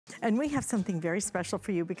And we have something very special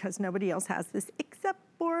for you because nobody else has this except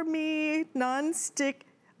for me. Non-stick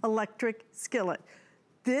electric skillet.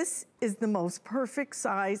 This is the most perfect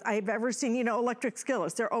size I've ever seen. You know, electric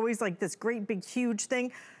skillets, they're always like this great big huge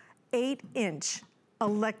thing. 8-inch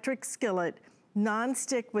electric skillet,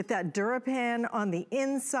 non-stick with that DuraPan on the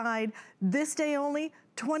inside. This day only,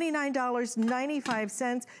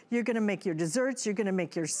 $29.95. You're gonna make your desserts, you're gonna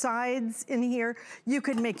make your sides in here. You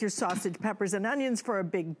could make your sausage, peppers, and onions for a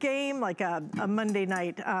big game, like a Monday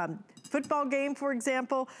night football game, for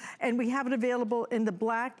example. And we have it available in the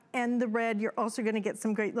black and the red. You're also gonna get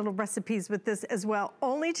some great little recipes with this as well.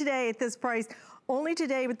 Only today at this price, only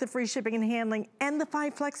today with the free shipping and handling and the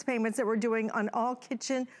 5 flex payments that we're doing on all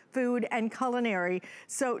kitchen, food, and culinary.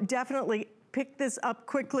 So definitely pick this up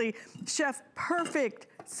quickly. Chef, perfect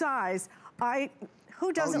size.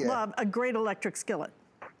 Who doesn't love a great electric skillet?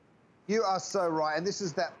 You are so right. And this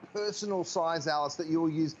is that personal size, Alice, that you'll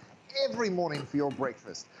use every morning for your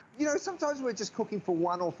breakfast. You know, sometimes we're just cooking for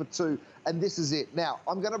 1 or for 2, and this is it. Now,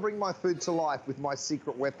 I'm going to bring my food to life with my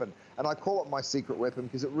secret weapon, and I call it my secret weapon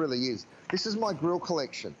because it really is. This is my grill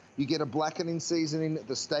collection. You get a blackening seasoning,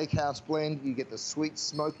 the steakhouse blend, you get the sweet,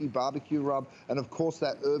 smoky barbecue rub, and of course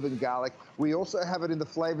that urban garlic. We also have it in the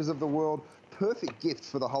flavors of the world. Perfect gift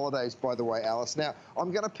for the holidays, by the way, Alice. Now,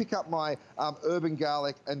 I'm going to pick up my urban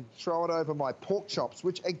garlic and throw it over my pork chops,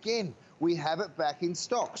 which, again, we have it back in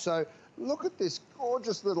stock. So look at this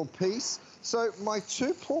gorgeous little piece. So my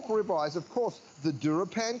 2 pork ribeyes, of course, the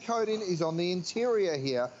DuraPan coating is on the interior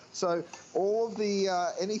here. So all of the,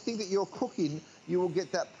 anything that you're cooking, you will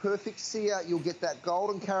get that perfect sear, you'll get that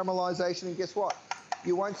golden caramelization, and guess what?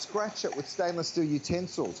 You won't scratch it with stainless steel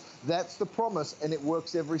utensils. That's the promise, and it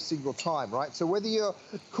works every single time, right? So whether you're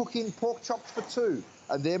cooking pork chops for 2,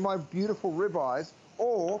 and they're my beautiful ribeyes,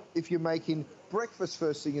 or if you're making breakfast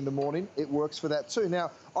first thing in the morning, it works for that too. Now,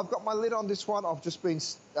 I've got my lid on this one. I've just been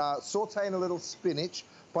sauteing a little spinach.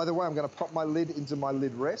 By the way, I'm going to pop my lid into my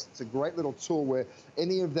lid rest. It's a great little tool where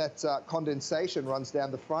any of that condensation runs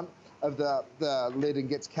down the front of the lid and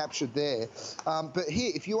gets captured there. But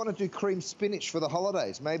here, if you want to do cream spinach for the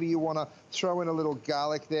holidays, maybe you want to throw in a little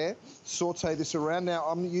garlic there, saute this around. Now,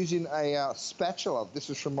 I'm using a spatula. This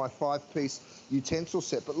is from my 5-piece utensil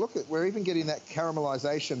set. But look, we're even getting that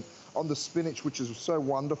caramelization on the spinach, which is so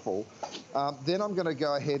wonderful. Then I'm going to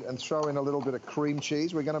go ahead and throw in a little bit of cream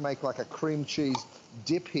cheese. We're going to make like a cream cheese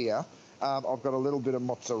dip here. I've got a little bit of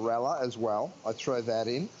mozzarella as well. I throw that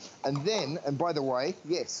in. And then, and by the way,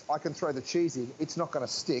 yes, I can throw the cheese in. It's not going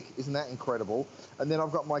to stick. Isn't that incredible? And then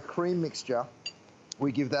I've got my cream mixture.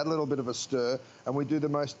 We give that a little bit of a stir, and we do the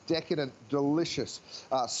most decadent, delicious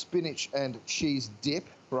spinach and cheese dip,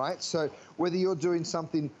 right? So whether you're doing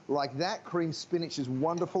something like that, cream spinach is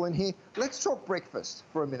wonderful in here. Let's talk breakfast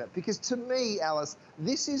for a minute, because to me, Alice,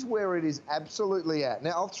 this is where it is absolutely at.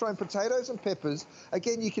 Now, I've thrown potatoes and peppers.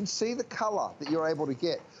 Again, you can see the color that you're able to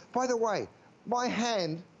get. By the way, my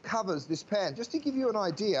hand covers this pan. Just to give you an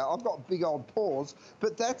idea, I've got big old paws,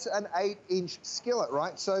 but that's an 8-inch skillet,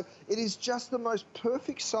 right? So it is just the most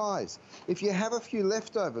perfect size. If you have a few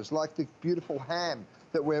leftovers, like the beautiful ham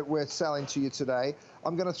that we're selling to you today,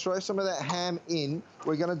 I'm going to throw some of that ham in.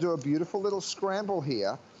 We're going to do a beautiful little scramble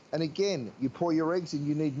here. And again, you pour your eggs in.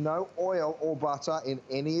 You need no oil or butter in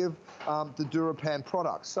any of the DuraPan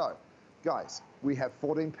products. So, guys, we have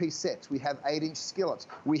 14-piece sets. We have 8-inch skillets.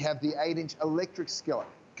 We have the 8-inch electric skillet.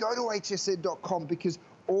 Go to hsn.com because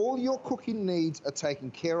all your cooking needs are taken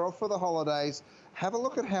care of for the holidays. Have a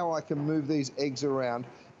look at how I can move these eggs around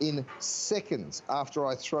in seconds after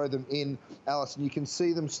I throw them in, Alice. And you can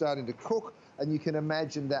see them starting to cook, and you can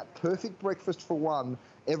imagine that perfect breakfast for 1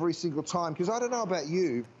 every single time. Because I don't know about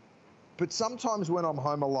you, but sometimes when I'm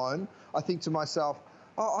home alone, I think to myself,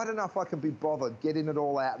 oh, I don't know if I can be bothered getting it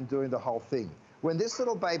all out and doing the whole thing. When this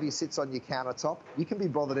little baby sits on your countertop, you can be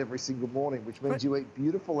bothered every single morning, which means you eat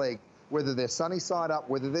beautiful eggs, whether they're sunny side up,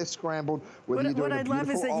 whether they're scrambled, whether you're doing a beautiful What I'd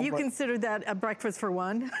love is that omelet. you consider that a breakfast for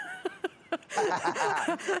 1.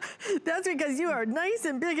 That's because you are nice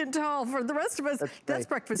and big and tall. For the rest of us, that's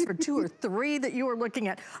breakfast for 2 or 3 that you are looking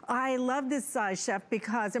at. I love this size, Chef,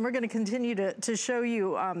 because, and we're going to continue to show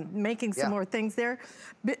you making some more things there.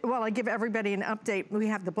 While I give everybody an update, we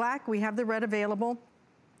have the black, we have the red available.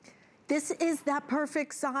 This is that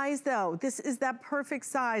perfect size, though. This is that perfect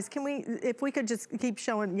size. Can we, if we could just keep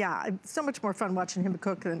showing, yeah, it's so much more fun watching him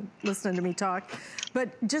cook than listening to me talk. But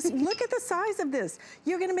just look at the size of this.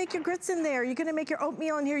 You're gonna make your grits in there. You're gonna make your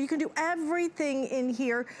oatmeal in here. You can do everything in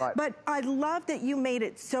here. Right. But I love that you made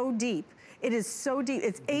it so deep. It is so deep.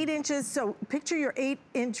 It's 8 inches, so picture your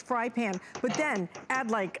 8-inch fry pan, but then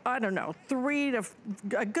add like, I don't know,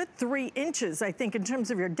 a good 3 inches, I think, in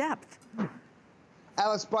terms of your depth.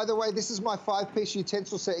 Alice, by the way, this is my 5-piece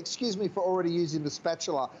utensil set. Excuse me for already using the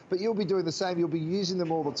spatula, but you'll be doing the same. You'll be using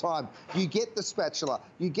them all the time. You get the spatula,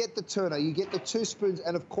 you get the turner, you get the 2 spoons,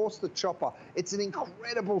 and of course the chopper. It's an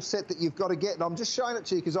incredible set that you've got to get, and I'm just showing it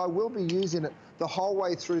to you because I will be using it the whole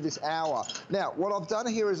way through this hour. Now, what I've done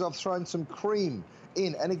here is I've thrown some cream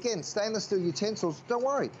in, and again, stainless steel utensils, don't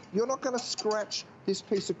worry, you're not going to scratch this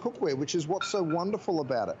piece of cookware, which is what's so wonderful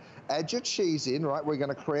about it. Add your cheese in, right? We're going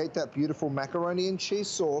to create that beautiful macaroni and cheese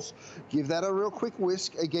sauce. Give that a real quick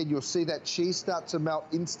whisk. Again, you'll see that cheese start to melt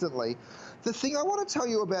instantly. The thing I want to tell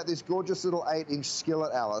you about this gorgeous little 8-inch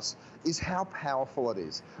skillet, Alice, is how powerful it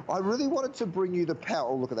is. I really wanted to bring you the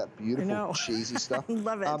power. Oh, look at that beautiful cheesy stuff.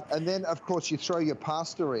 Love it. And then, of course, you throw your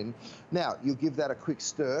pasta in. Now, you'll give that a quick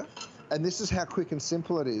stir. And this is how quick and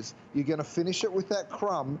simple it is. You're going to finish it with that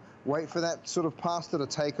crumb, wait for that sort of pasta to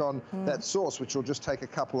take on that sauce, which will just take a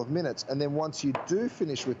couple of minutes. And then once you do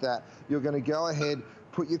finish with that, you're going to go ahead,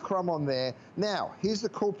 put your crumb on there. Now, here's the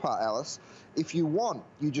cool part, Alice. If you want,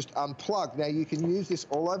 you just unplug. Now, you can use this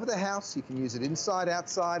all over the house. You can use it inside,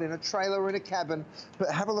 outside, in a trailer, in a cabin.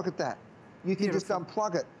 But have a look at that. You can just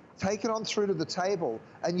unplug it, take it on through to the table,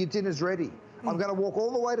 and your dinner's ready. I'm going to walk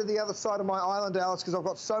all the way to the other side of my island, Alice, because I've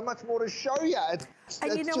got so much more to show you. It's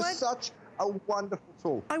just such a wonderful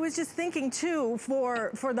tool. I was just thinking too,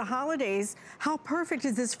 for the holidays, how perfect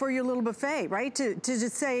is this for your little buffet, right? To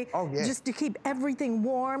just say, just to keep everything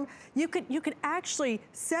warm. You could actually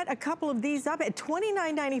set a couple of these up at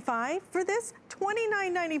 $29.95 for this.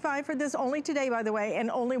 $29.95 for this, only today, by the way,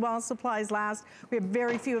 and only while supplies last. We have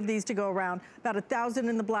very few of these to go around. About 1,000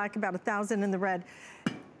 in the black, about 1,000 in the red.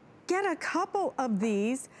 Get a couple of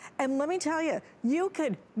these, and let me tell you, you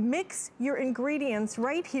could mix your ingredients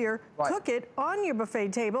right here, cook it on your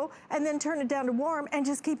buffet table, and then turn it down to warm and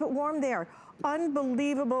just keep it warm there.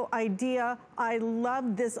 Unbelievable idea. I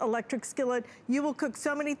love this electric skillet. You will cook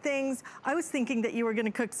so many things. I was thinking that you were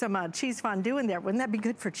gonna cook some cheese fondue in there. Wouldn't that be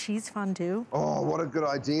good for cheese fondue? Oh, what a good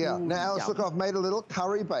idea. Ooh, now, Alice, look, I've made a little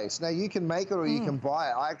curry base. Now, you can make it or you can buy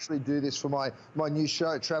it. I actually do this for my new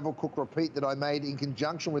show, Travel, Cook, Repeat, that I made in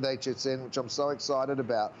conjunction with HSN, which I'm so excited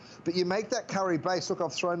about. But you make that curry base. Look,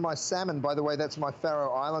 I've thrown my salmon. By the way, that's my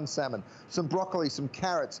Faroe Island salmon. Some broccoli, some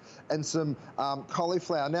carrots, and some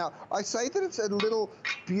cauliflower. Now, I say that it's a little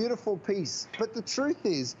beautiful piece, but the truth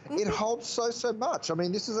is it holds so much. I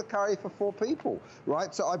mean, this is a curry for 4 people,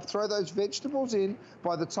 right? So I throw those vegetables in.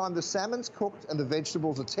 By the time the salmon's cooked and the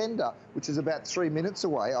vegetables are tender, which is about 3 minutes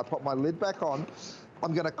away, I put my lid back on.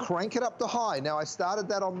 I'm going to crank it up to high. Now, I started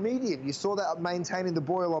that on medium. You saw that maintaining the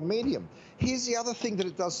boil on medium. Here's the other thing that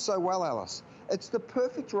it does so well, Alice. It's the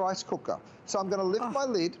perfect rice cooker. So I'm going to lift my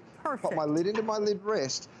lid, put my lid into my lid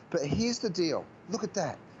rest, but here's the deal. Look at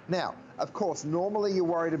that. Now, of course, normally you're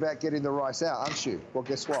worried about getting the rice out, aren't you? Well,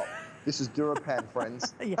 guess what? This is DuraPan,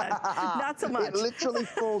 friends. Yeah, not so much. It literally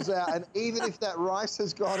falls out, and even if that rice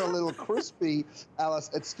has got a little crispy, Alice,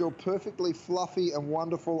 it's still perfectly fluffy and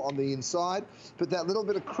wonderful on the inside, but that little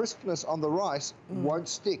bit of crispness on the rice won't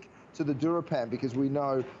stick to the DuraPan because we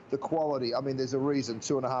know the quality. I mean, there's a reason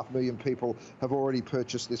 2.5 million people have already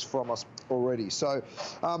purchased this from us already. So,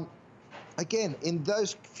 again, in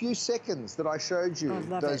those few seconds that I showed you,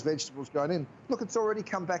 those vegetables going in, look, it's already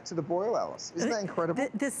come back to the boil, Alice. Isn't that incredible?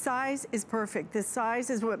 This size is perfect. This size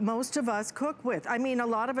is what most of us cook with. I mean, a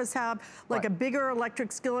lot of us have like a bigger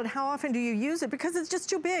electric skillet. How often do you use it? Because it's just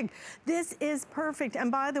too big. This is perfect. And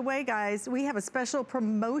by the way, guys, we have a special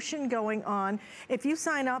promotion going on. If you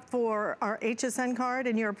sign up for our HSN card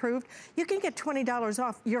and you're approved, you can get $20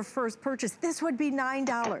 off your first purchase. This would be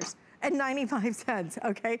 $9.95,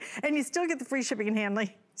 okay? And you still get the free shipping and handling,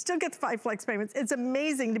 still get the 5 flex payments. It's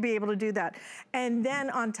amazing to be able to do that. And then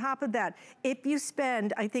on top of that, if you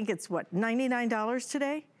spend, I think it's what, $99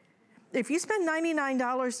 today? If you spend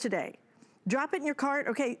 $99 today, drop it in your cart,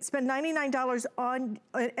 okay, spend $99 on,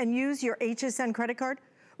 and use your HSN credit card,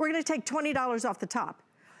 we're gonna take $20 off the top.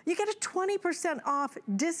 You get a 20% off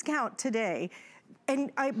discount today.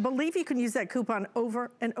 And I believe you can use that coupon over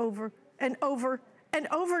and over and over and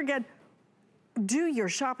over again. Do your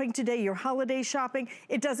shopping today, your holiday shopping.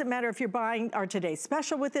 It doesn't matter if you're buying our Today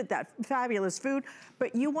Special with it, that fabulous food,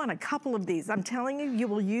 but you want a couple of these. I'm telling you, you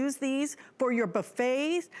will use these for your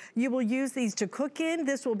buffets. You will use these to cook in.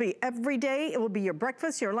 This will be every day. It will be your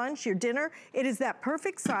breakfast, your lunch, your dinner. It is that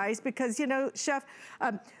perfect size because, you know, Chef,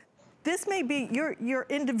 This may be your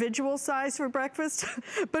individual size for breakfast,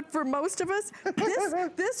 but for most of us,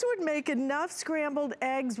 this would make enough scrambled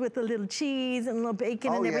eggs with a little cheese and a little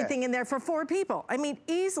bacon and everything in there for 4 people. I mean,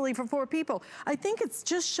 easily for 4 people. I think it's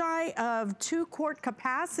just shy of 2-quart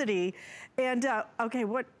capacity. And okay,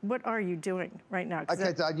 what are you doing right now?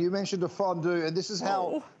 Okay, Doug, you mentioned a fondue, and this is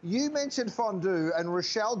how you mentioned fondue, and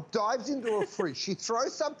Rochelle dives into a fridge. She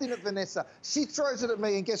throws something at Vanessa. She throws it at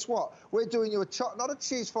me, and guess what? We're doing you not a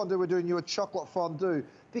cheese fondue, we're doing you a chocolate fondue.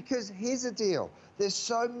 Because here's the deal. There's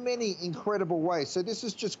so many incredible ways. So this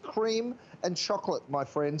is just cream and chocolate, my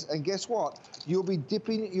friends. And guess what? You'll be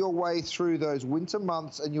dipping your way through those winter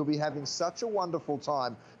months and you'll be having such a wonderful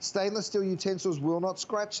time. Stainless steel utensils will not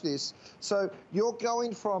scratch this. So you're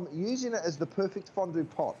going from using it as the perfect fondue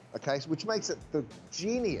pot, okay, which makes it the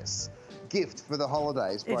genius gift for the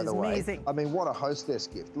holidays, by the way. Amazing. I mean, what a hostess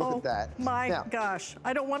gift. Look at that. My gosh.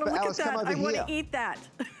 I don't want to look at that. I want to eat that.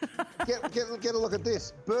 Get a look at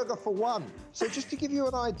this. Burger for 1. So just to give you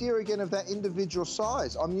an idea again of that individual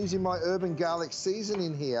size, I'm using my urban garlic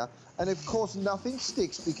seasoning here. And of course, nothing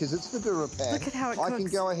sticks because it's the DuraPan. Look at how it cooks. I can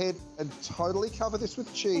go ahead and totally cover this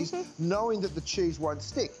with cheese, knowing that the cheese won't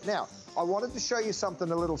stick. Now, I wanted to show you something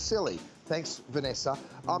a little silly. Thanks, Vanessa.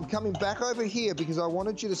 I'm coming back over here because I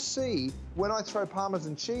wanted you to see when I throw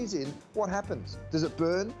Parmesan cheese in, what happens? Does it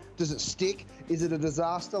burn? Does it stick? Is it a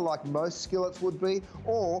disaster like most skillets would be?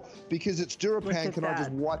 Or because it's DuraPan, can I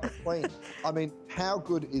just wipe it clean? I mean, how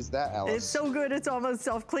good is that, Alice? It's so good, it's almost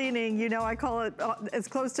self-cleaning. You know, I call it as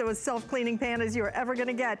close to a self-cleaning pan as you're ever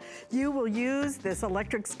gonna get. You will use this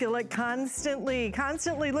electric skillet constantly.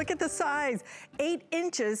 Look at the size, 8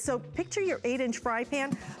 inches. So picture your 8-inch fry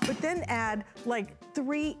pan, but then add like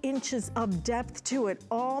 3 inches of depth to it,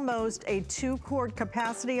 almost a 2-quart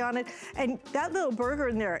capacity on it. And that little burger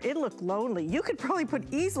in there, it looked lonely. You could probably put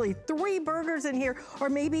easily 3 burgers in here, or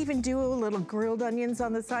maybe even do a little grilled onions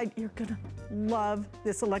on the side. You're gonna love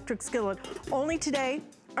this electric skillet. Only today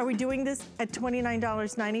are we doing this at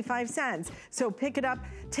 $29.95. So pick it up,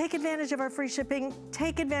 take advantage of our free shipping,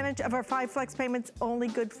 take advantage of our 5 flex payments, only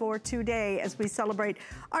good for today as we celebrate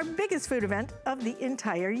our biggest food event of the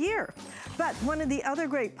entire year. But one of the other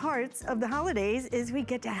great parts of the holidays is we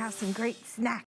get to have some great snacks.